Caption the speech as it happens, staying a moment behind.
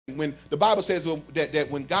When the Bible says that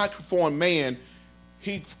when God formed man,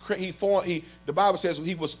 the Bible says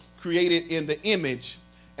he was created in the image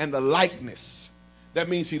and the likeness. That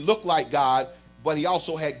means he looked like God, but he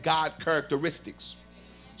also had God characteristics.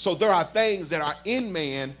 So there are things that are in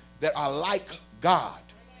man that are like God.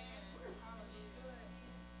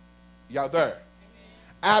 Y'all there?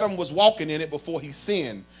 Adam was walking in it before he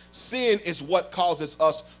sinned. Sin is what causes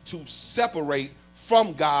us to separate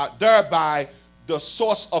from God. Thereby, the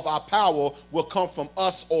source of our power will come from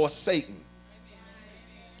us or Satan.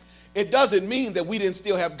 It doesn't mean that we didn't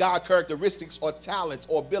still have God characteristics or talents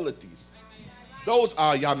or abilities. Those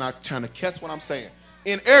are, y'all not trying to catch what I'm saying.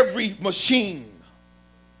 In every machine,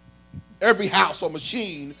 every house or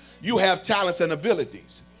machine, you have talents and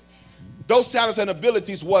abilities. Those talents and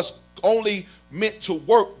abilities was only meant to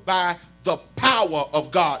work by the power of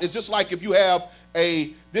God. It's just like if you have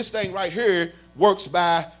this thing right here works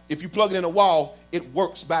by, if you plug it in a wall, it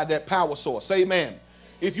works by that power source. Say amen.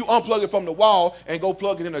 If you unplug it from the wall and go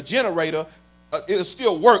plug it in a generator, it'll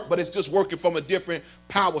still work, but it's just working from a different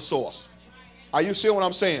power source. Are you seeing what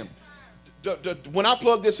I'm saying? When I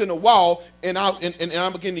plug this in the wall and I'm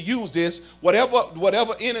beginning to use this,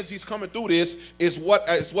 whatever energy is coming through this is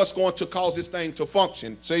what's going to cause this thing to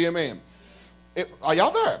function. Say amen. Are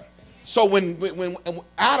y'all there? So when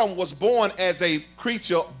Adam was born as a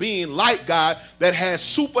creature being like God that has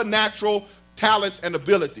supernatural talents and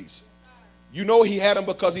abilities. You know he had them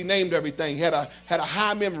because he named everything. He had a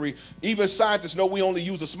high memory. Even scientists know we only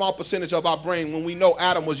use a small percentage of our brain when we know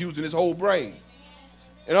Adam was using his whole brain.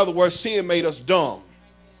 In other words, sin made us dumb.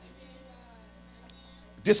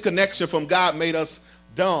 Disconnection from God made us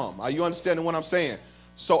dumb. Are you understanding what I'm saying?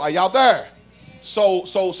 So are y'all there? So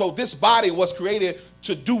this body was created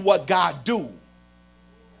to do what God do.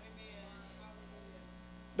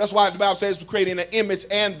 That's why the Bible says we're creating an image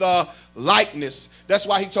and the likeness. That's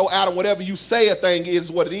why he told Adam, whatever you say a thing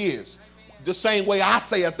is what it is. The same way I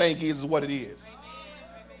say a thing is what it is.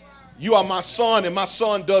 You are my son, and my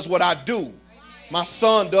son does what I do. My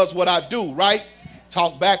son does what I do, right?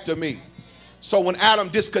 Talk back to me. So when Adam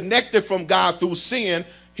disconnected from God through sin,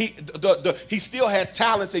 he still had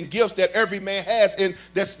talents and gifts that every man has, and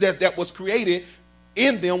that was created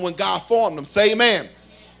in them when God formed them. Say amen.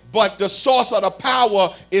 But the source of the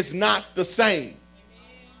power is not the same.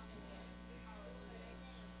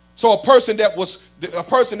 So a person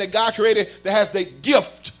that God created that has the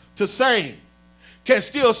gift to sing can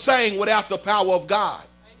still sing without the power of God.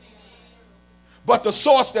 But the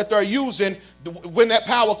source that they're using, when that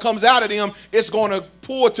power comes out of them, it's going to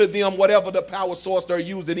pour to them whatever the power source they're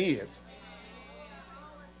using is.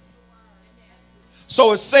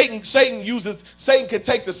 So as Satan can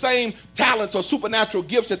take the same talents or supernatural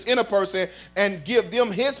gifts that's in a person and give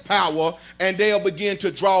them his power, and they'll begin to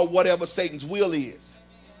draw whatever Satan's will is.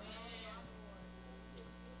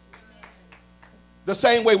 The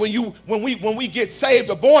same way when we get saved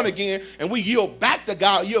or born again and we yield back to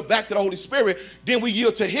God, yield back to the Holy Spirit, then we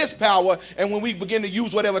yield to his power, and when we begin to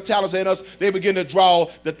use whatever talents in us, they begin to draw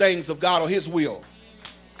the things of God or his will.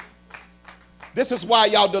 This is why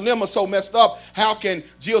y'all dilemma so messed up. How can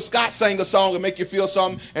Jill Scott sing a song and make you feel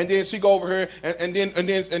something, and then she go over here and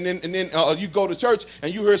then you go to church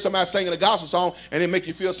and you hear somebody singing a gospel song and it make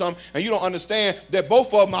you feel something, and you don't understand that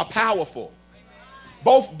both of them are powerful.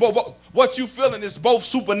 Both what you feeling is both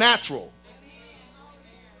supernatural.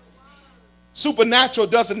 Supernatural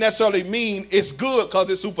doesn't necessarily mean it's good because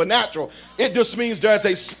it's supernatural. It just means there's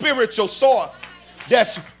a spiritual source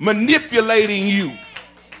that's manipulating you.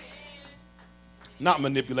 Not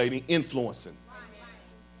manipulating, influencing.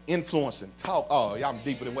 Influencing. Talk. Oh, y'all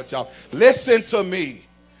deeper than what y'all. Listen to me.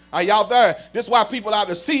 Are y'all there? This is why people are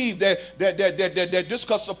deceived that just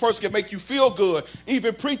because a person can make you feel good,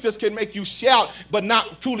 even preachers can make you shout, but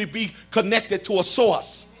not truly be connected to a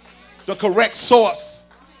source, the correct source.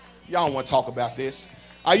 Y'all don't want to talk about this.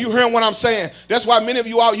 Are you hearing what I'm saying? That's why many of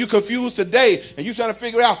you confused today, and you're trying to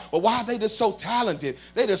figure out, well, why are they just so talented?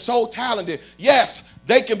 They're just so talented. Yes,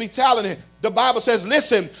 they can be talented. The Bible says,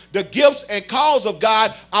 listen, the gifts and calls of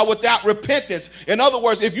God are without repentance. In other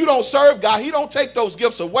words, if you don't serve God, he don't take those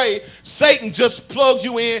gifts away. Satan just plugs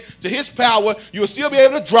you in to his power. You'll still be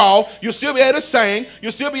able to draw. You'll still be able to sing.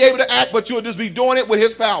 You'll still be able to act, but you'll just be doing it with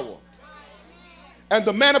his power. And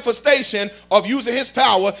the manifestation of using his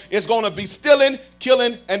power is going to be stealing,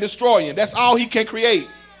 killing, and destroying. That's all he can create.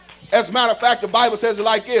 As a matter of fact, the Bible says it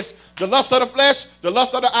like this: the lust of the flesh, the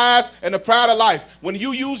lust of the eyes, and the pride of life. When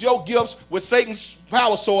you use your gifts with Satan's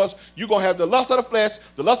power source, you're going to have the lust of the flesh,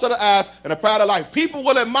 the lust of the eyes, and the pride of life. People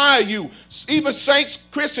will admire you. Even saints,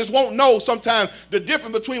 Christians won't know sometimes the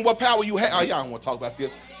difference between what power you have. Oh, y'all don't want to talk about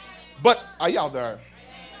this. But are y'all there?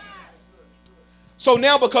 So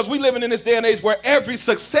now, because we living in this day and age where every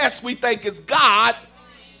success we think is God,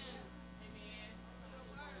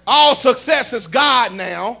 all success is God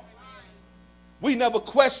now, we never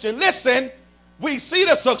question. Listen, we see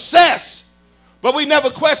the success, but we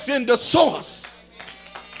never question the source.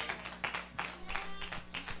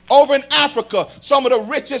 Over in Africa, some of the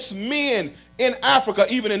richest men in Africa,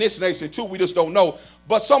 even in this nation too, we just don't know,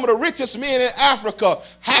 but some of the richest men in Africa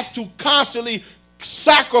have to constantly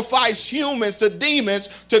sacrifice humans to demons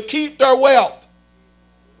to keep their wealth.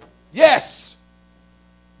 Yes,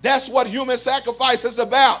 that's what human sacrifice is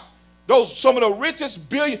about. Some of the richest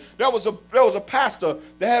billion. There was a pastor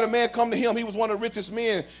that had a man come to him. He was one of the richest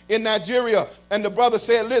men in Nigeria, and the brother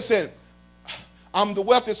said, "Listen, I'm the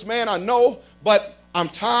wealthiest man I know, but I'm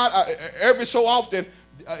tired. Every so often,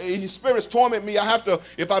 his spirits torment me. I have to.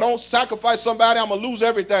 If I don't sacrifice somebody, I'm gonna lose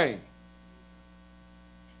everything."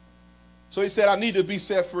 So he said, "I need to be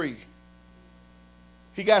set free."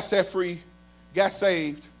 He got set free, got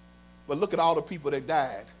saved, but look at all the people that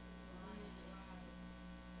died.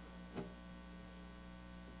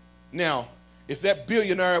 Now, if that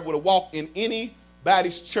billionaire would have walked in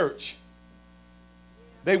anybody's church,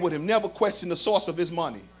 they would have never questioned the source of his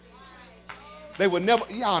money. They would never,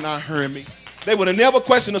 y'all not hearing me. They would have never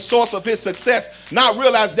questioned the source of his success, not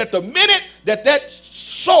realize that the minute that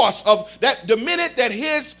source of that, the minute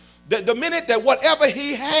that whatever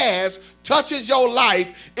he has touches your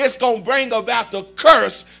life, it's going to bring about the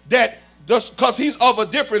curse that just because he's of a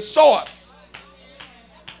different source.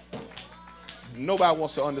 Nobody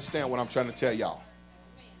wants to understand what I'm trying to tell y'all.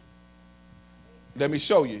 Let me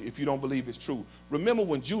show you if you don't believe it's true. Remember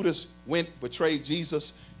when Judas betrayed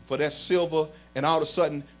Jesus for that silver, and all of a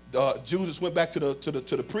sudden Judas went back to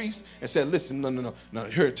the priest and said, "Listen, no,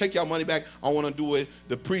 here, take your money back. I want to do it."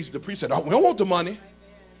 The priest said, "Oh, we don't want the money."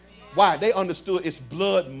 Why? They understood it's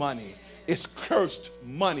blood money. It's cursed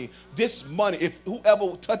money. This money, if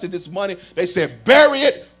whoever touches this money, they said, bury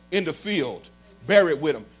it in the field. Bury it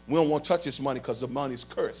with them. We don't want to touch this money because the money's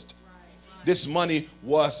cursed. This money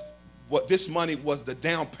was the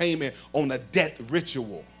down payment on the death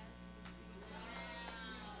ritual.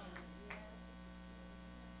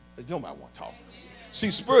 Nobody want to talk. See,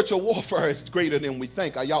 spiritual warfare is greater than we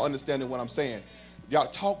think. Are y'all understanding what I'm saying? Y'all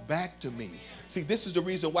talk back to me. See, this is the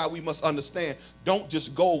reason why we must understand. Don't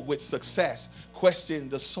just go with success. Question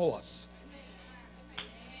the source.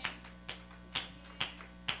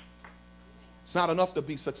 It's not enough to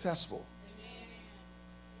be successful.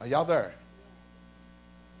 Are y'all there?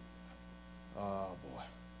 Oh, boy.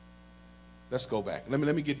 Let's go back. Let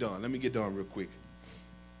me get done. Let me get done real quick.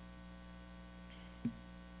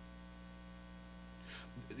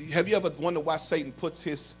 Have you ever wondered why Satan puts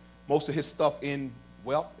most of his stuff in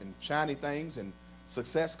wealth and shiny things and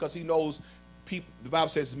success? Because he knows people. The Bible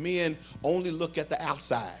says men only look at the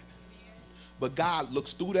outside, but God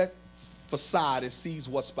looks through that facade and sees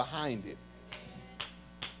what's behind it.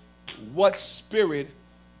 What spirit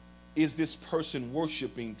is this person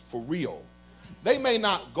worshiping for real? They may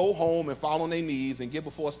not go home and fall on their knees and get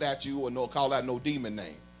before a statue or call out no demon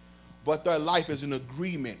name, but their life is in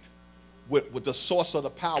agreement with the source of the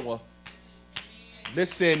power.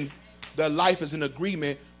 Listen, their life is in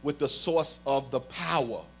agreement with the source of the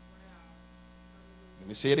power. Let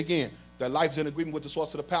me say it again. Their life is in agreement with the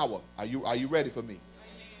source of the power. Are you ready for me?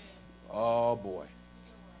 Oh, boy.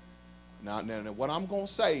 Now what I'm going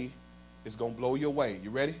to say is going to blow you away.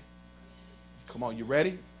 You ready? Come on, you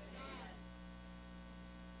ready?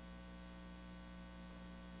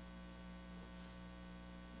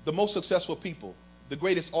 The most successful people, the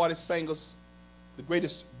greatest artists, singers, the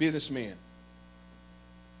greatest businessmen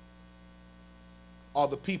are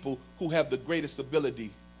the people who have the greatest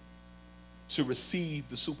ability to receive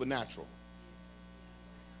the supernatural.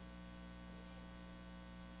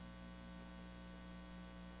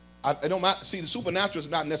 I don't mind. See, the supernatural is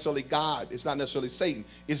not necessarily God. It's not necessarily Satan.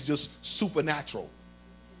 It's just supernatural.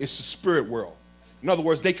 It's the spirit world. In other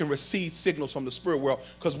words, they can receive signals from the spirit world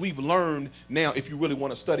because we've learned now, if you really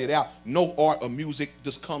want to study it out, no art or music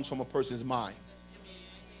just comes from a person's mind.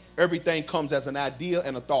 Everything comes as an idea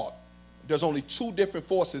and a thought. There's only two different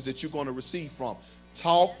forces that you're going to receive from.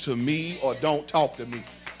 Talk to me or don't talk to me.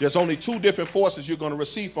 There's only two different forces you're going to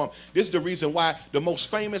receive from. This is the reason why the most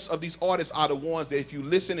famous of these artists are the ones that if you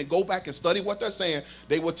listen and go back and study what they're saying,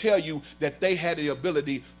 they will tell you that they had the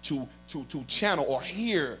ability to channel or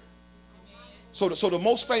hear. So the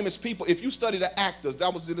most famous people, if you study the actors, I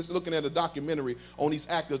was just looking at a documentary on these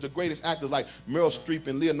actors, the greatest actors like Meryl Streep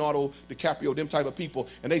and Leonardo DiCaprio, them type of people,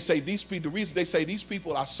 and they say these people, the reason they say these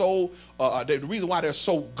people are so, the reason why they're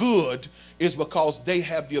so good is because they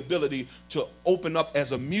have the ability to open up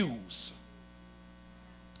as a muse.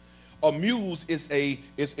 A muse is a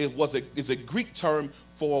Greek term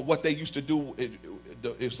for what they used to do.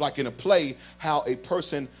 It's like in a play how a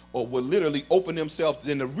person would literally open themselves.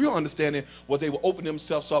 Then the real understanding was they would open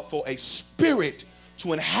themselves up for a spirit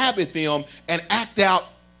to inhabit them and act out.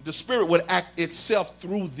 The spirit would act itself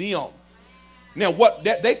through them. Now, what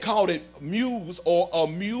they called it muse or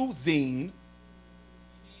amusing.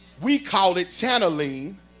 We call it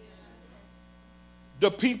channeling. The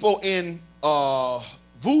people in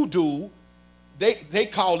voodoo, they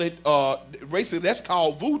call it basically that's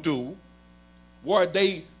called voodoo, where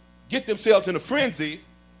they get themselves in a frenzy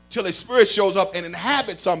till a spirit shows up and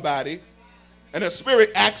inhabits somebody, and the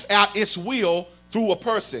spirit acts out its will through a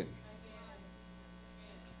person.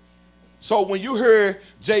 So when you hear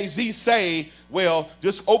Jay-Z say, well,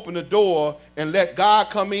 just open the door and let God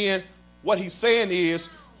come in, what he's saying is,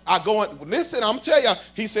 listen, I'm telling you,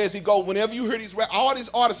 he says whenever you hear all these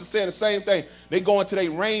artists are saying the same thing. They go into their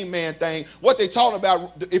Rain Man thing. What they talking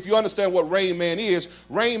about, if you understand what Rain Man is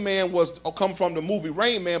was come from the movie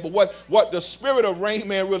Rain Man, but what the spirit of Rain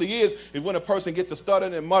Man really is when a person gets to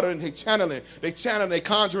stuttering and muttering, they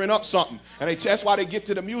conjuring up something. And that's why they get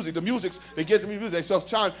to the music. They get to the music,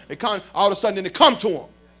 all of a sudden then they come to them.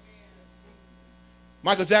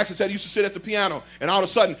 Michael Jackson said he used to sit at the piano, and all of a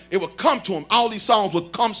sudden it would come to him. All these songs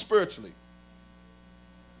would come spiritually.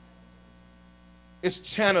 It's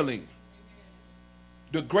channeling.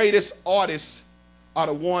 The greatest artists are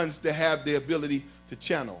the ones that have the ability to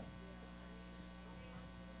channel.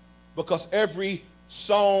 Because every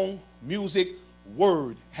song, music,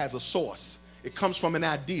 word has a source. It comes from an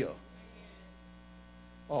idea.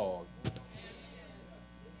 Oh.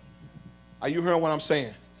 Are you hearing what I'm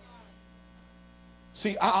saying?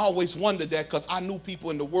 See, I always wondered that because I knew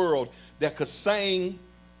people in the world that could sing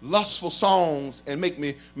lustful songs and make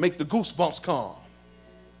the goosebumps come.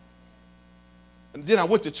 And then I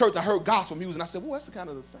went to church, I heard gospel music, and I said, well, that's kind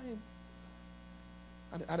of the same.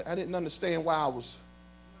 I didn't understand why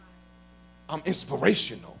I'm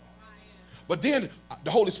inspirational. But then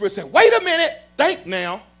the Holy Spirit said, wait a minute, think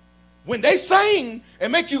now. When they sing and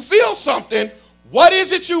make you feel something, what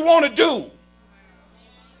is it you want to do?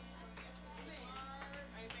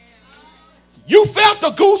 You felt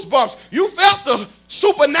the goosebumps. You felt the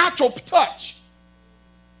supernatural touch.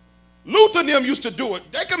 Luther and them used to do it.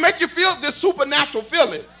 They can make you feel this supernatural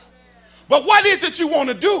feeling. But what is it you want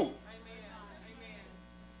to do?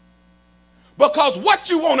 Because what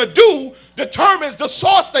you want to do determines the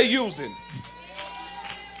source they're using.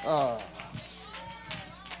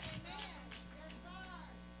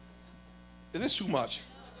 Is this too much?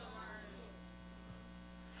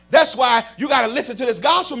 That's why you got to listen to this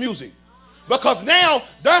gospel music. Because now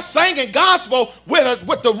they're singing gospel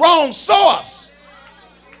with the wrong source.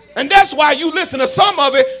 And that's why you listen to some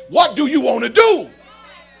of it. What do you want to do?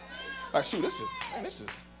 Like, shoot, this is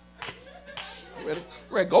ready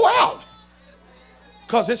to go out.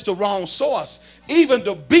 Because it's the wrong source. Even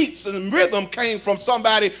the beats and rhythm came from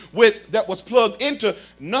somebody that was plugged into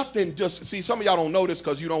nothing. Just see, some of y'all don't know this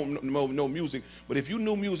because you don't know music. But if you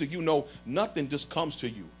knew music, you know nothing just comes to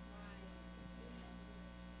you.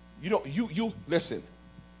 You listen.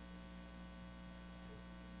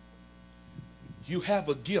 You have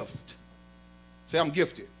a gift. Say, I'm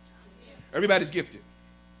gifted. Everybody's gifted.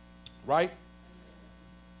 Right?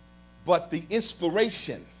 But the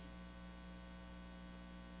inspiration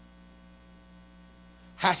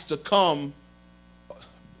has to come.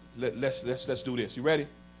 Let's do this. You ready?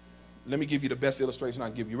 Let me give you the best illustration I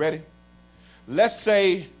can give you. Ready? Let's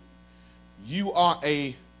say you are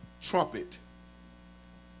a trumpet.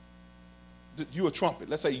 You're a trumpet.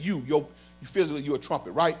 Let's say you physically you're a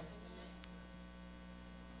trumpet, right?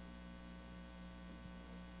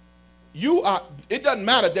 It doesn't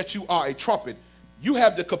matter that you are a trumpet. You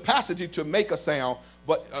have the capacity to make a sound,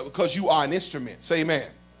 but because you are an instrument. Say amen.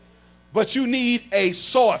 But you need a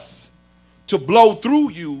source to blow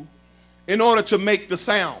through you in order to make the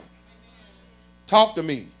sound. Talk to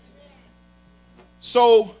me.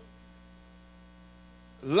 So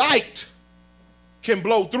light can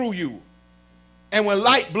blow through you. And when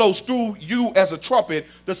light blows through you as a trumpet,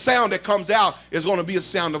 the sound that comes out is going to be a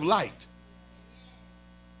sound of light.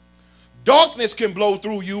 Darkness can blow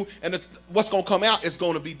through you, and what's going to come out is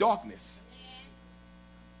going to be darkness.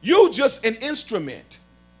 You're just an instrument.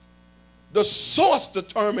 The source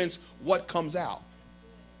determines what comes out.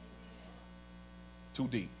 Too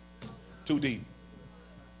deep. Too deep.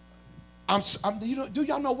 Do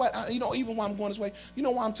y'all know what? Even while I'm going this way, you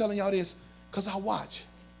know why I'm telling y'all this? Because I watch.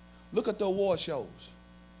 Look at the award shows.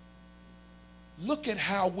 Look at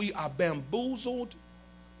how we are bamboozled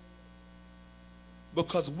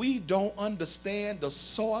because we don't understand the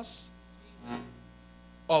source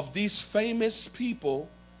of these famous people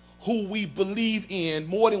who we believe in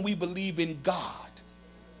more than we believe in God.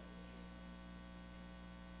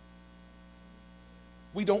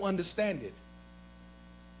 We don't understand it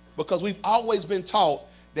because we've always been taught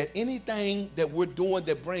that anything that we're doing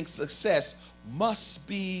that brings success must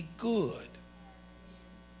be good.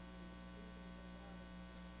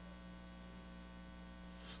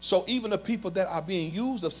 So even the people that are being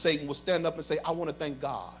used of Satan will stand up and say, I want to thank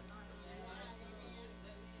God.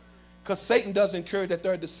 Because Satan doesn't care that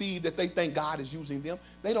they're deceived, that they think God is using them.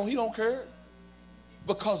 He don't care.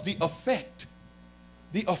 Because the effect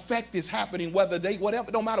is happening whether they,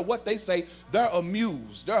 whatever, no matter what they say, they're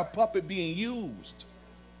amused. They're a puppet being used.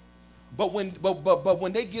 But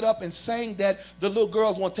when they get up and saying that, the little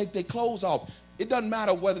girls want to take their clothes off. It doesn't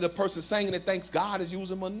matter whether the person saying it thinks God is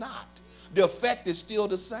using them or not. The effect is still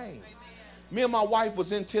the same. Me and my wife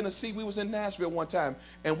was in Tennessee. We was in Nashville one time,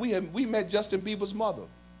 and we met Justin Bieber's mother.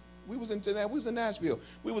 We was in Nashville.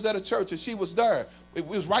 We was at a church, and she was there. It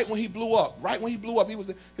was right when he blew up. Right when he blew up,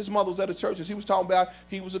 his mother was at a church, and she was talking about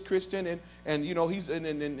he was a Christian, and you know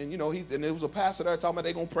and there was a pastor there talking about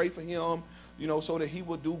they gonna pray for him, you know, so that he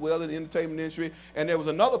would do well in the entertainment industry. And there was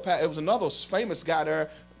another famous guy there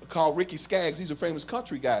called Ricky Skaggs. He's a famous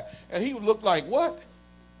country guy, and he looked like what?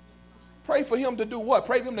 Pray for him to do what?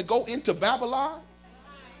 Pray for him to go into Babylon?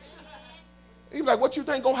 He was like, what you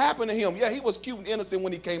think gonna happen to him? Yeah, he was cute and innocent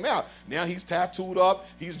when he came out. Now he's tattooed up.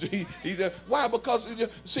 Why? Because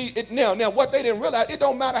see, now what they didn't realize, it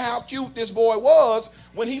don't matter how cute this boy was.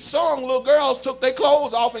 When he sung, little girls took their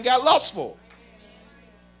clothes off and got lustful.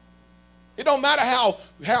 It don't matter how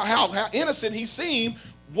innocent he seemed.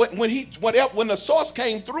 When the source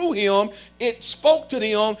came through him, it spoke to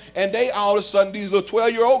them, and they all of a sudden, these little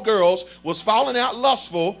 12-year-old girls was falling out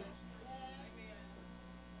lustful.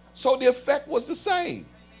 So the effect was the same.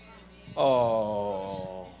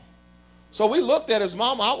 Oh. So we looked at his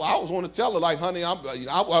mama. I was want to tell her, like, honey, I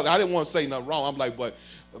didn't want to say nothing wrong. I'm like, but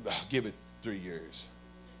give it 3 years.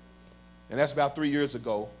 And that's about 3 years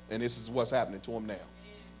ago, and this is what's happening to him now.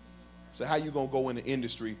 So how you going to go in the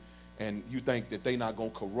industry and you think that they're not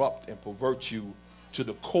going to corrupt and pervert you to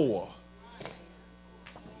the core?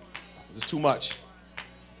 This is too much.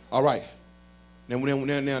 All right. Now, let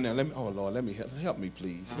me, oh, Lord, let me help me,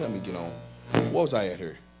 please. Let me get on. What was I at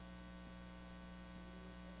here?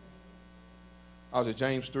 I was at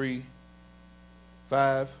James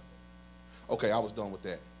 3:5. Okay, I was done with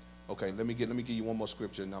that. Okay, let me give you one more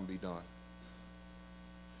scripture and I'm be done.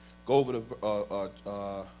 Go over to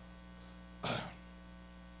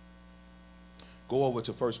go over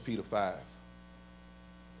to 1 Peter 5.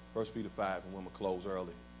 1 Peter 5, and we're going to close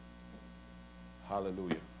early.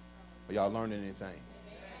 Hallelujah. Are y'all learning anything?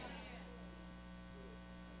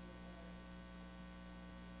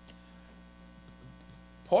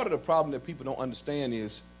 Part of the problem that people don't understand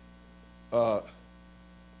is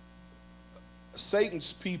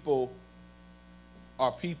Satan's people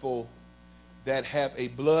are people that have a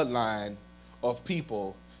bloodline of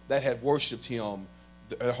people that have worshiped him.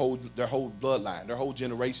 Their whole bloodline, their whole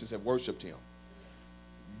generations have worshiped him.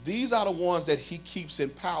 These are the ones that he keeps in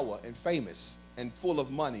power and famous and full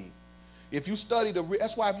of money. If you study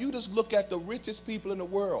that's why if you just look at the richest people in the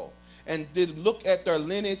world and did look at their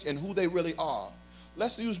lineage and who they really are.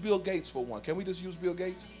 Let's use Bill Gates for one. Can we just use Bill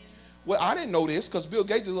Gates? Well, I didn't know this because Bill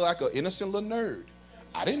Gates is like an innocent little nerd.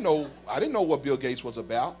 I didn't know what Bill Gates was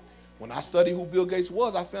about. When I studied who Bill Gates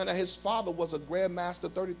was, I found out his father was a Grand Master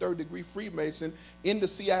 33rd degree Freemason in the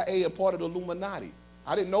CIA and part of the Illuminati.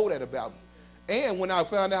 I didn't know that about him. And when I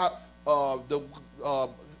found out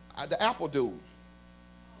the Apple dude,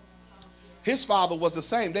 his father was the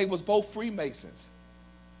same. They was both Freemasons.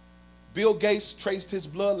 Bill Gates traced his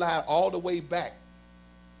bloodline all the way back.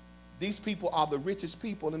 These people are the richest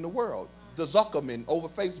people in the world. The Zuckerman over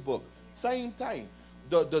Facebook, same thing.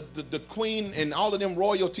 The Queen and all of them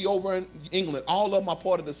royalty over in England, all of them are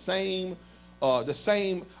part of the same,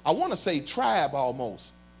 I want to say tribe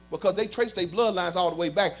almost, because they trace their bloodlines all the way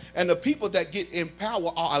back. And the people that get in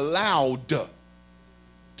power are allowed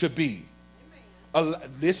to be.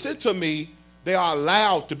 Listen to me, they are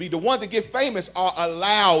allowed to be. The ones that get famous are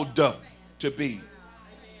allowed to be.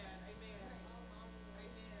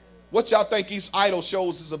 What y'all think these idol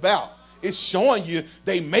shows is about? It's showing you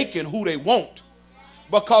they making who they want.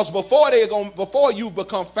 Because before you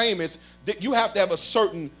become famous, you have to have a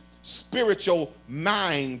certain spiritual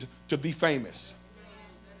mind to be famous.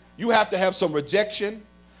 You have to have some rejection.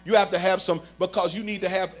 You have to have some, because you need to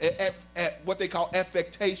have what they call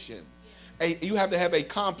affectation. You have to have a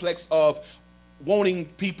complex of wanting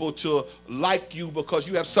people to like you because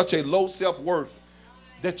you have such a low self-worth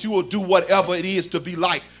that you will do whatever it is to be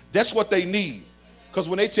like. That's what they need. Because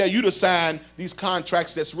when they tell you to sign these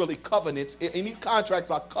contracts that's really covenants, and these contracts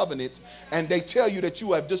are covenants, and they tell you that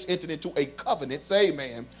you have just entered into a covenant, say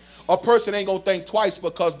amen, a person ain't going to think twice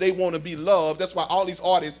because they want to be loved. That's why all these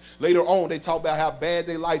artists later on, they talk about how bad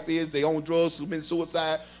their life is, they own drugs, commit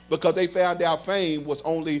suicide, because they found out fame was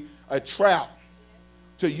only a trap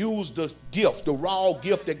to use the gift, the raw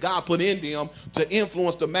gift that God put in them to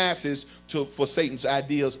influence the masses for Satan's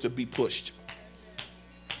ideas to be pushed.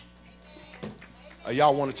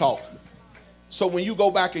 Y'all want to talk? So when you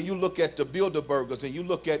go back and you look at the Bilderbergers and you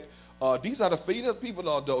look at these are the people,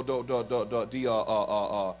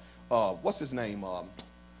 what's his name?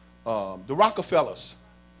 The Rockefellers,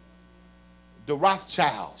 the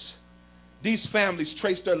Rothschilds. These families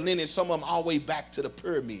trace their lineage, some of them all the way back to the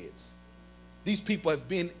pyramids. These people have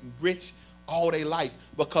been rich all their life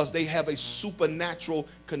because they have a supernatural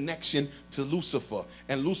connection to Lucifer.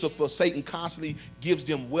 And Lucifer, Satan constantly gives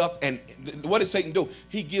them wealth. And what does Satan do?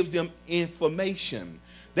 He gives them information.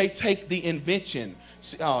 They take the invention.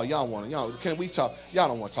 See, oh, can we talk? Y'all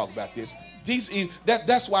don't want to talk about this.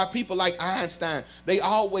 That's why people like Einstein, they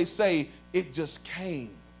always say it just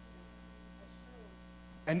came.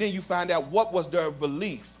 And then you find out what was their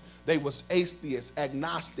belief. They was atheists,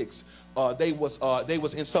 agnostics. They was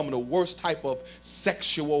in some of the worst type of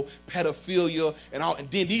sexual pedophilia and all. And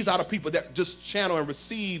then these are the people that just channel and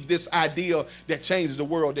receive this idea that changes the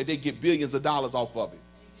world, that they get billions of dollars off of it.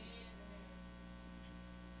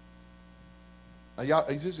 Are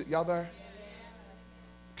y'all there?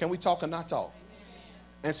 Can we talk or not talk?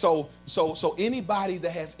 And so anybody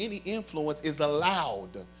that has any influence is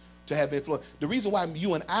allowed to have influence. The reason why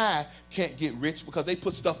you and I can't get rich because they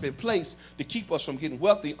put stuff in place to keep us from getting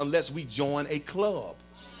wealthy unless we join a club.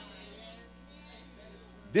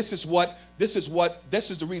 This is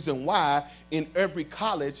the reason why in every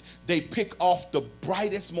college they pick off the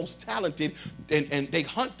brightest, most talented, and they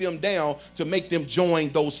hunt them down to make them join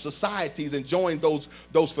those societies and join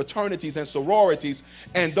those fraternities and sororities.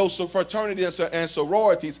 And those fraternities and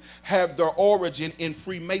sororities have their origin in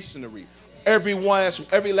Freemasonry. Every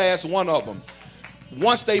last one of them.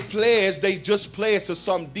 Once they pledge, they just pledge to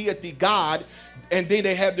some deity God, and then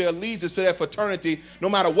they have their allegiance to that fraternity. No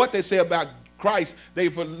matter what they say about Christ, they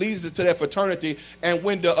have allegiance to that fraternity. And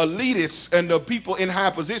when the elitists and the people in high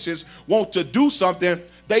positions want to do something,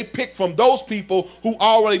 they pick from those people who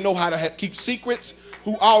already know how to keep secrets,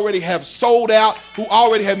 who already have sold out, who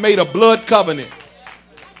already have made a blood covenant.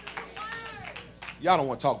 Y'all don't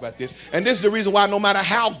want to talk about this. And this is the reason why no matter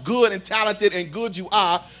how good and talented and good you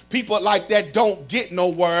are, people like that don't get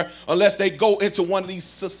nowhere unless they go into one of these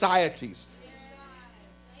societies.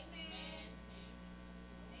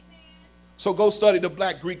 So go study the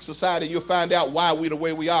Black Greek Society and you'll find out why we're the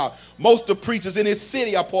way we are. Most of the preachers in this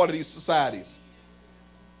city are part of these societies.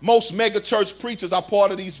 Most mega church preachers are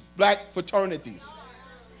part of these black fraternities.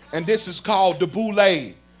 And this is called the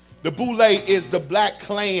Boule. The Boule is the Black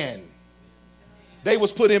Klan. They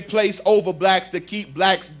was put in place over blacks to keep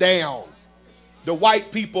blacks down. The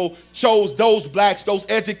white people chose those blacks, those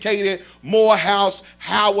educated, Morehouse,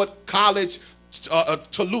 Howard College,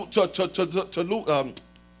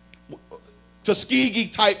 Tuskegee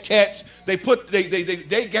type cats. They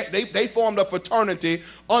formed a fraternity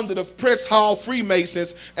under the Press Hall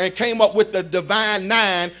Freemasons and came up with the Divine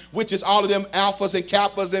Nine, which is all of them alphas and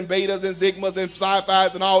kappas and betas and sigmas and psi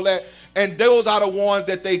phis and all that. And those are the ones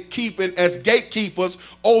that they keeping as gatekeepers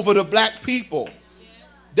over the black people.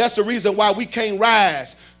 That's the reason why we can't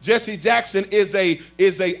rise. Jesse Jackson is I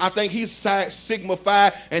think he's Sigma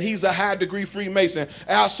Phi, and he's a high degree Freemason.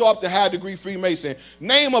 Al Sharp, the high degree Freemason.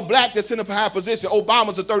 Name a black that's in a high position.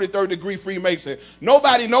 Obama's a 33rd degree Freemason.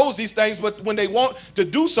 Nobody knows these things, but when they want to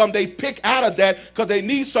do something, they pick out of that because they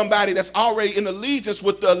need somebody that's already in allegiance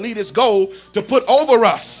with the elitist goal to put over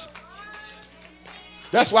us.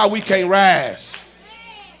 That's why we can't rise.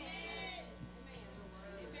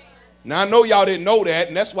 Now, I know y'all didn't know that,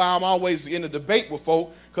 and that's why I'm always in a debate with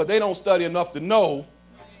folk, because they don't study enough to know.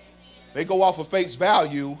 They go off of face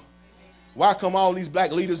value. Why come all these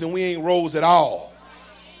black leaders and we ain't rose at all?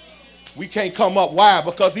 We can't come up. Why?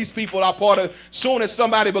 Because these people are part of, soon as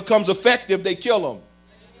somebody becomes effective, they kill them.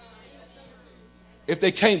 If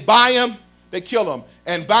they can't buy them, they kill them.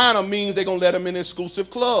 And buying them means they're going to let them in an exclusive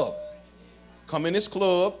club. Come in this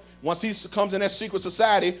club. Once he comes in that secret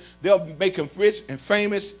society, they'll make him rich and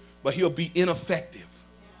famous, but he'll be ineffective.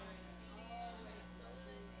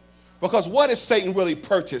 Because what is Satan really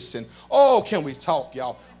purchasing? Oh, can we talk,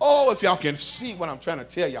 y'all? Oh, if y'all can see what I'm trying to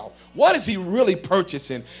tell y'all. What is he really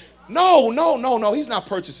purchasing? No. He's not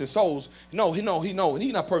purchasing souls. No, he's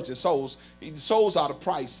not purchasing souls. Souls are the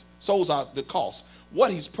price. Souls are the cost.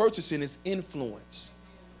 What he's purchasing is influence.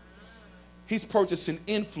 He's purchasing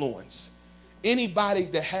influence. Anybody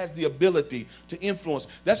that has the ability to influence.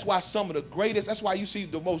 That's why some of the greatest, that's why you see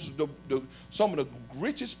some of the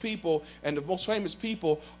richest people and the most famous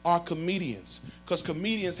people are comedians. Because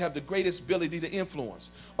comedians have the greatest ability to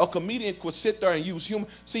influence. A comedian could sit there and use humor.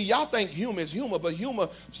 See, y'all think humor is humor, but humor,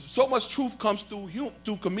 so much truth comes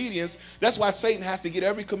through comedians. That's why Satan has to get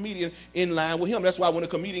every comedian in line with him. That's why when a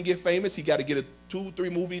comedian get famous, he got to get a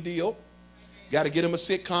 2-3 movie deal. Got to get him a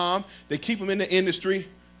sitcom. They keep him in the industry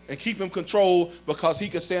and keep him controlled because he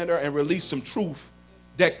can stand there and release some truth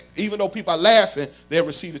that even though people are laughing, they'll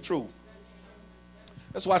receive the truth.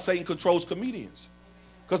 That's why Satan controls comedians.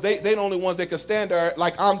 Because they're the only ones that can stand there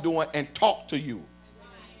like I'm doing and talk to you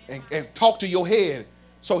and talk to your head.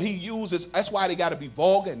 So he uses, that's why they got to be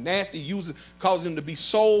vulgar and nasty, causes them to be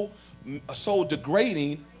so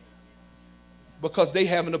degrading because they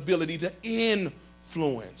have an ability to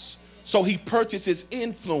influence. So he purchases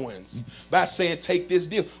influence by saying, take this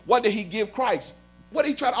deal. What did he give Christ? What did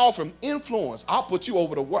he try to offer him? Influence. I'll put you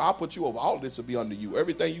over the world. I'll put you over. All of this will be under you.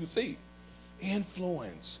 Everything you see.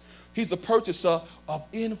 Influence. He's the purchaser of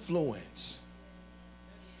influence.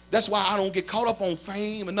 That's why I don't get caught up on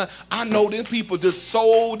fame and nothing. I know them people just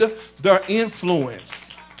sold their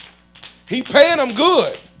influence. He paying them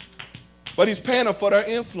good, but he's paying them for their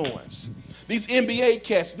influence. These NBA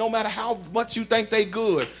cats, no matter how much you think they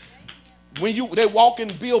good, they walk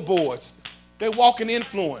in billboards, they walk in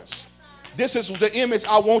influence. This is the image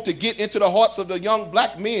I want to get into the hearts of the young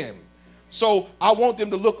black men. So I want them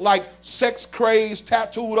to look like sex-crazed,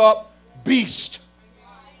 tattooed up beast.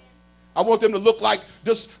 I want them to look like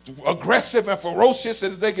this aggressive and ferocious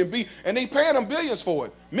as they can be. And they paying them billions for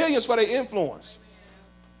it. Millions for their influence.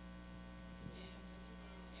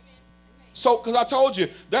 So, because I told you,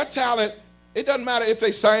 their talent, it doesn't matter if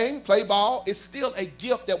they sing, play ball. It's still a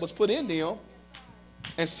gift that was put in them.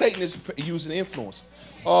 And Satan is using influence.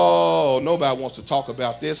 Oh, nobody wants to talk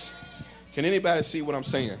about this. Can anybody see what I'm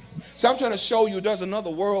saying? So I'm trying to show you there's another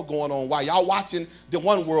world going on. While y'all watching the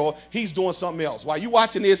one world, he's doing something else. While you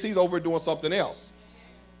watching this, he's over doing something else.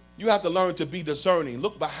 You have to learn to be discerning.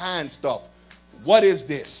 Look behind stuff. What is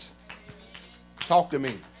this? Talk to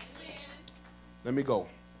me. Let me go.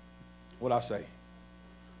 What I say?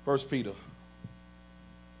 1 Peter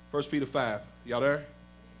 5. Y'all there?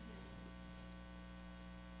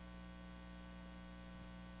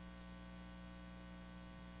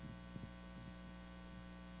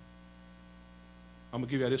 I'm going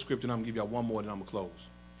to give y'all this scripture and I'm going to give y'all one more, then I'm going to close.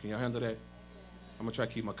 Can y'all handle that? I'm going to try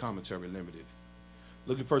to keep my commentary limited.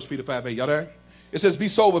 Look at 1 Peter 5:8. Y'all there? It says, be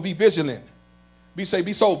sober, be vigilant. Be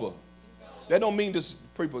sober. That don't mean just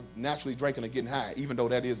people naturally drinking or getting high, even though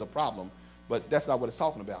that is a problem. But that's not what it's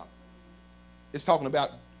talking about. It's talking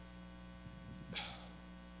about,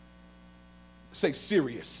 say,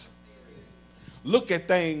 serious. Look at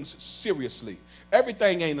things seriously.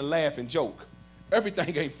 Everything ain't a laugh and joke.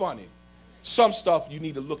 Everything ain't funny. Some stuff you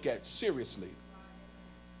need to look at seriously.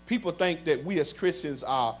 People think that we as Christians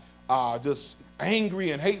are just angry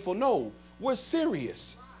and hateful. No, we're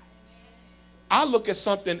serious. I look at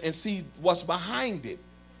something and see what's behind it.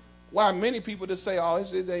 Why many people just say, oh,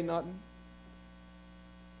 it ain't nothing.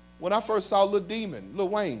 When I first saw Lil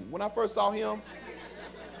Wayne, when I first saw him,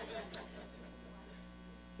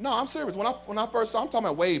 no, I'm serious. When I first saw, I'm talking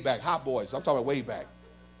about way back, Hot Boys. I'm talking about way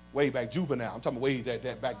back, Juvenile. I'm talking about way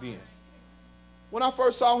that back then. When I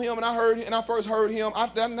first saw him and I first heard him, I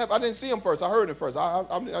didn't see him first. I heard him first. I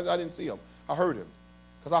didn't see him. I heard him.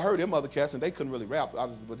 Because I heard him other cats and they couldn't really rap. But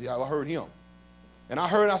I heard him. And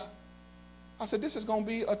I said, this is going to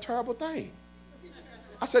be a terrible thing.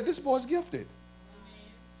 I said, this boy's gifted.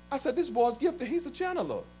 He's a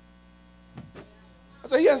channeler. I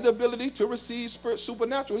said, he has the ability to receive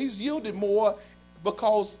supernatural. He's yielded more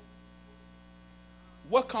because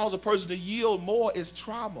what causes a person to yield more is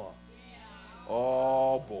trauma.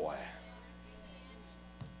 Oh, boy.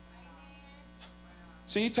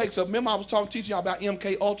 See, he takes up, remember I was teaching y'all about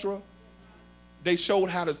MK Ultra? They showed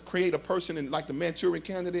how to create a person in like the Manchurian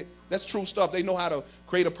Candidate. That's true stuff. They know how to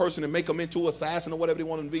create a person and make them into an assassin or whatever they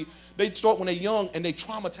want them to be. They start when they're young and they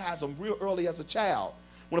traumatize them real early as a child.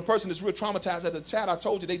 When a person is real traumatized as a child, I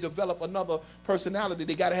told you they develop another personality.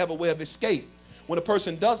 They got to have a way of escape. When a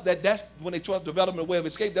person does that, that's when they try to develop a way of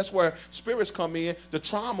escape. That's where spirits come in. The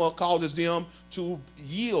trauma causes them to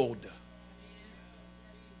yield.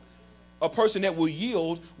 A person that will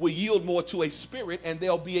yield more to a spirit, and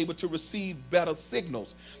they'll be able to receive better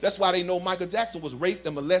signals. That's why they know Michael Jackson was raped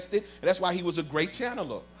and molested, and that's why he was a great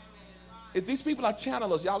channeler. If these people are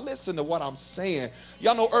channelers, y'all listen to what I'm saying.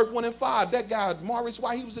 Y'all know Earth, Wind, and Fire. That guy, Maurice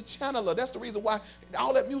White, he was a channeler. That's the reason why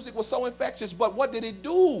all that music was so infectious. But what did it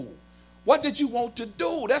do? What did you want to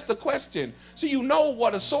do? That's the question. So you know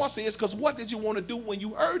what a source is, because what did you want to do when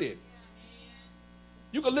you heard it?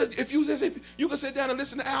 You can listen, if you can sit down and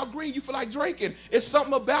listen to Al Green, you feel like drinking. It's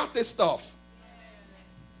something about this stuff.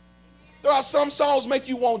 There are some songs make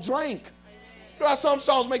you want drink. There are some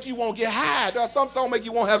songs make you want to get high. There are some songs make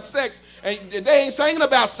you want to have sex. And they ain't singing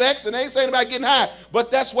about sex and they ain't saying about getting high. But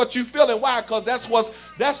that's what you feeling. Why? Because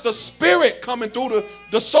that's the spirit coming through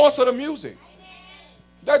the source of the music.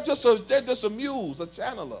 They're just a muse, a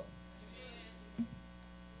channeler.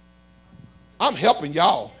 I'm helping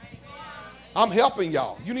y'all. I'm helping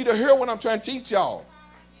y'all. You need to hear what I'm trying to teach y'all.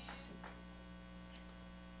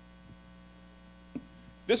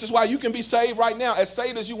 This is why you can be saved right now, as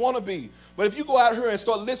saved as you want to be. But if you go out here and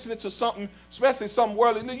start listening to something, especially something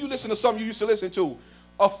worldly, then you listen to something you used to listen to,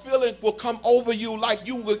 a feeling will come over you like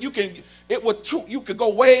you could go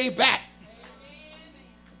way back.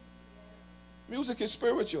 Music is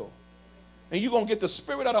spiritual. And you're going to get the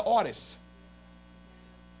spirit of the artist.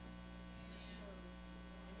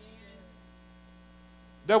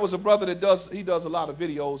 There was a brother that does a lot of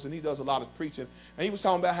videos and he does a lot of preaching. And he was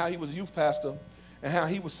talking about how he was a youth pastor and how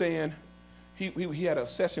he was saying, he had a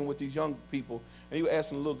session with these young people, and he was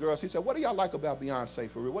asking the little girls, he said, what do y'all like about Beyonce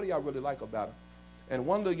for real? What do y'all really like about her? And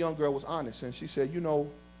one little young girl was honest, and she said, I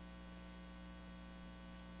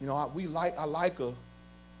like her,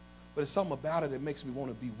 but it's something about her that makes me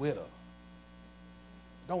want to be with her.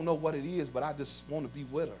 Don't know what it is, but I just want to be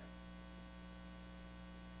with her.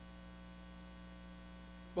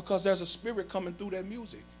 Because there's a spirit coming through that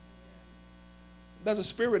music. There's a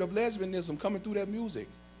spirit of lesbianism coming through that music.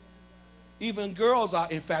 Even girls are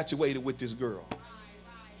infatuated with this girl.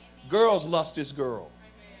 Girls lust this girl.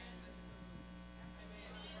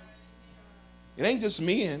 It ain't just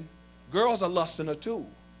men. Girls are lusting her too.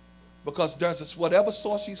 Because there's this, whatever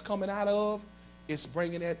source she's coming out of, it's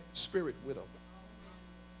bringing that spirit with her.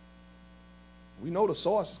 We know the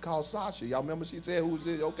source is called Sasha. Y'all remember she said who was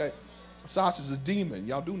it? Okay. Sasha's a demon.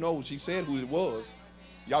 Y'all do know she said who it was.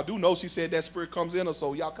 Y'all do know she said that spirit comes in her,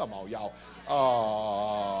 so y'all, come on, y'all.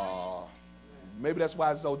 Maybe that's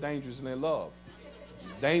why it's so dangerous and in love.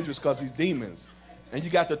 Dangerous because he's demons. And you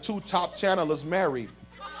got the two top channelers married.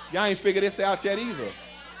 Y'all ain't figured this out yet either.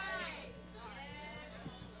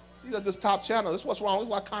 These are just top channelers. That's what's wrong. That's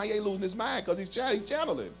why Kanye losing his mind, because he's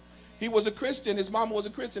channeling. He was a Christian. His mama was a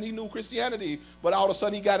Christian. He knew Christianity. But all of a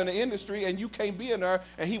sudden he got in the industry and you can't be in there.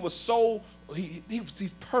 And he was so,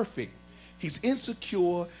 he's perfect. He's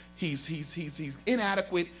insecure. He's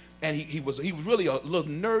inadequate. And he was really a little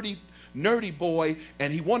nerdy boy,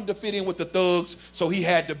 and he wanted to fit in with the thugs, so he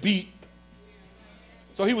had to beat.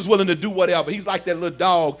 So he was willing to do whatever. He's like that little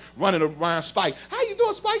dog running around Spike. How you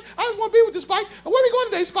doing, Spike? I just want to be with you, Spike. Where are you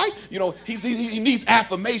going today, Spike? He needs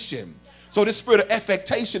affirmation. So this spirit of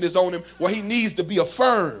affectation is on him, where he needs to be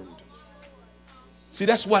affirmed. See,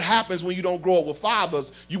 that's what happens when you don't grow up with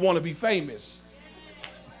fathers. You want to be famous.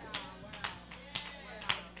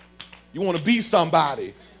 You want to be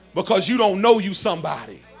somebody because you don't know you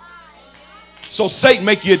somebody. So Satan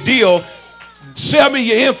make you a deal. Sell me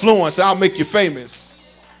your influence, I'll make you famous.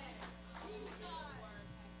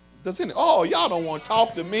 Y'all don't want to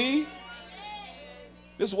talk to me.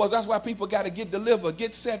 That's why people got to get delivered,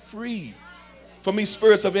 get set free from these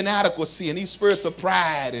spirits of inadequacy and these spirits of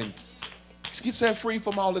pride, and get set free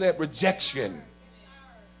from all of that rejection.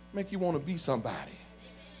 Make you want to be somebody.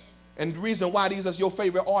 And the reason why these are your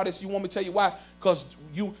favorite artists, you want me to tell you why? Because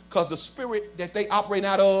the spirit that they operate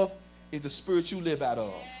out of is the spirit you live out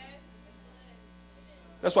of.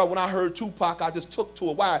 That's why when I heard Tupac, I just took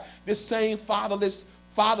to it. Why? This same fatherless,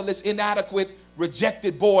 inadequate,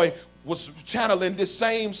 rejected boy was channeling this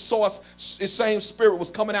same source, this same spirit was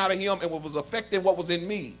coming out of him and was affecting what was in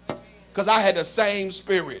me. Because I had the same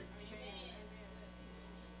spirit.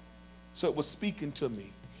 So it was speaking to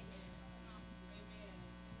me.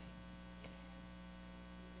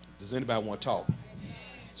 Does anybody want to talk?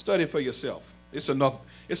 Study it for yourself. It's enough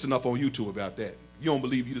on YouTube about that. You don't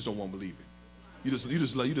believe it, you just don't want to believe it. You just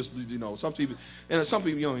some people they ain't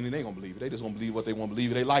gonna believe it. They just gonna believe what they want to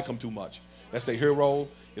believe. They like them too much. That's their hero.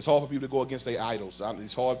 It's hard for people to go against their idols.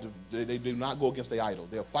 It's hard they do not go against their idol.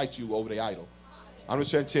 They'll fight you over their idol. I'm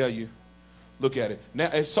just trying to tell you, look at it. Now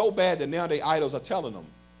it's so bad that now their idols are telling them.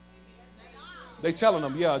 They telling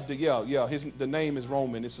them, the name is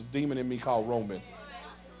Roman. It's a demon in me called Roman.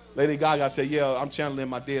 Lady Gaga said, I'm channeling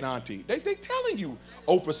my dead auntie. They telling you.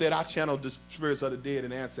 Oprah said, I channeled the spirits of the dead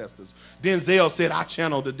and ancestors. Denzel said, I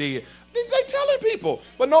channeled the dead. They telling people.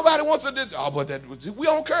 But nobody wants to do, oh, but that, we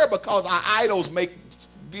don't care because our idols make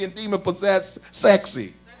being demon possessed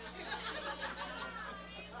sexy.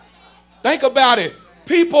 Think about it.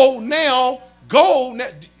 People now go,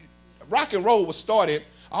 rock and roll was started.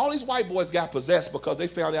 All these white boys got possessed because they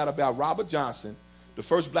found out about Robert Johnson, the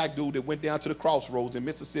first black dude that went down to the crossroads in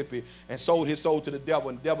Mississippi and sold his soul to the devil,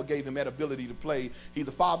 and the devil gave him that ability to play. He's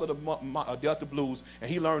the father of the Delta Blues, and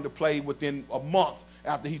he learned to play within a month.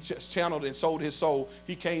 After he channeled and sold his soul,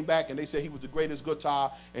 he came back, and they said he was the greatest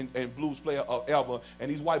guitar and blues player ever. And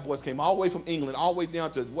these white boys came all the way from England, all the way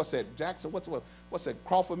down to, what's that, Jackson, what's that,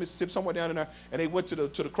 Crawford, Mississippi, somewhere down in there, and they went to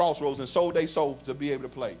the crossroads and sold their soul to be able to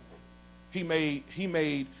play. He made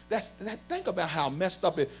think about how messed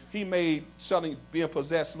up he made being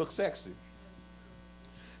possessed look sexy.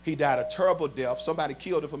 He died a terrible death. Somebody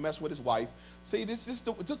killed him for messing with his wife. See,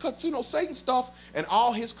 because you know Satan stuff and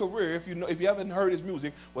all his career, if you haven't heard his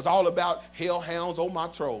music, was all about hellhounds on my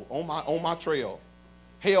trail,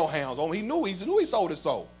 hellhounds. He knew he sold his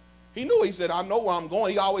soul. He knew. He said, I know where I'm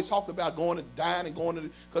going. He always talked about going and dying and going to,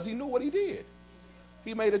 because he knew what he did.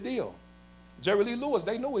 He made a deal. Jerry Lee Lewis,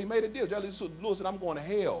 they knew he made a deal. Jerry Lee Lewis said, I'm going to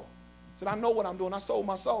hell. He said, I know what I'm doing. I sold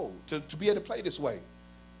my soul to be able to play this way.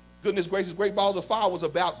 Goodness gracious, Great Balls of Fire was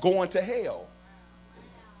about going to hell.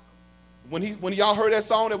 When y'all heard that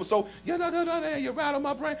song, it was so, you're right on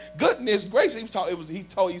my brain. Goodness gracious,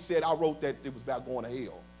 he said, I wrote that it was about going to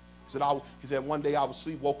hell. He said, one day I was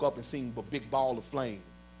asleep, woke up and seen a big ball of flame.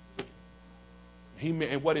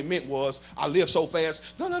 And what it meant was, I lived so fast,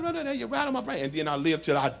 no, you're right on my brain. And then I lived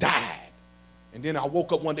till I died. And then I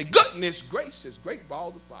woke up one day, goodness gracious, great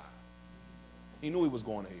balls of fire. He knew he was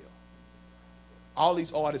going to hell. All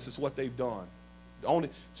these artists is what they've done.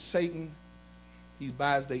 Satan, he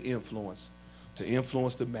buys their influence to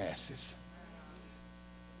influence the masses.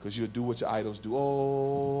 Because you'll do what your idols do.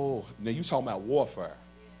 Oh, now you talking about warfare.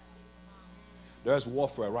 There's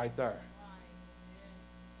warfare right there.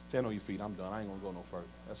 Stand on your feet. I'm done. I ain't going to go no further.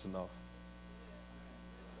 That's enough.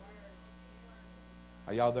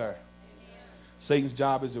 Are y'all there? Satan's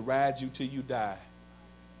job is to ride you till you die.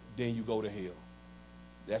 Then you go to hell.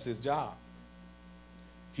 That's his job.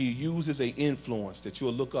 He uses an influence that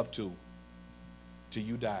you'll look up to till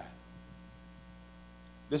you die.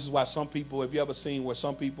 This is why some people, have you ever seen where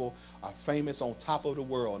some people are famous on top of the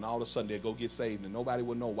world and all of a sudden they go get saved and nobody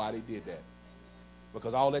will know why they did that?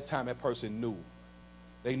 Because all that time that person knew.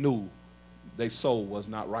 They knew their soul was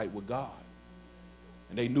not right with God.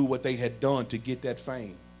 And they knew what they had done to get that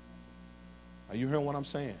fame. Are you hearing what I'm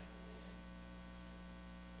saying?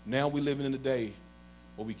 Now we're living in a day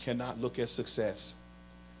where we cannot look at success.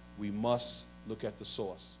 We must look at the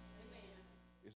source.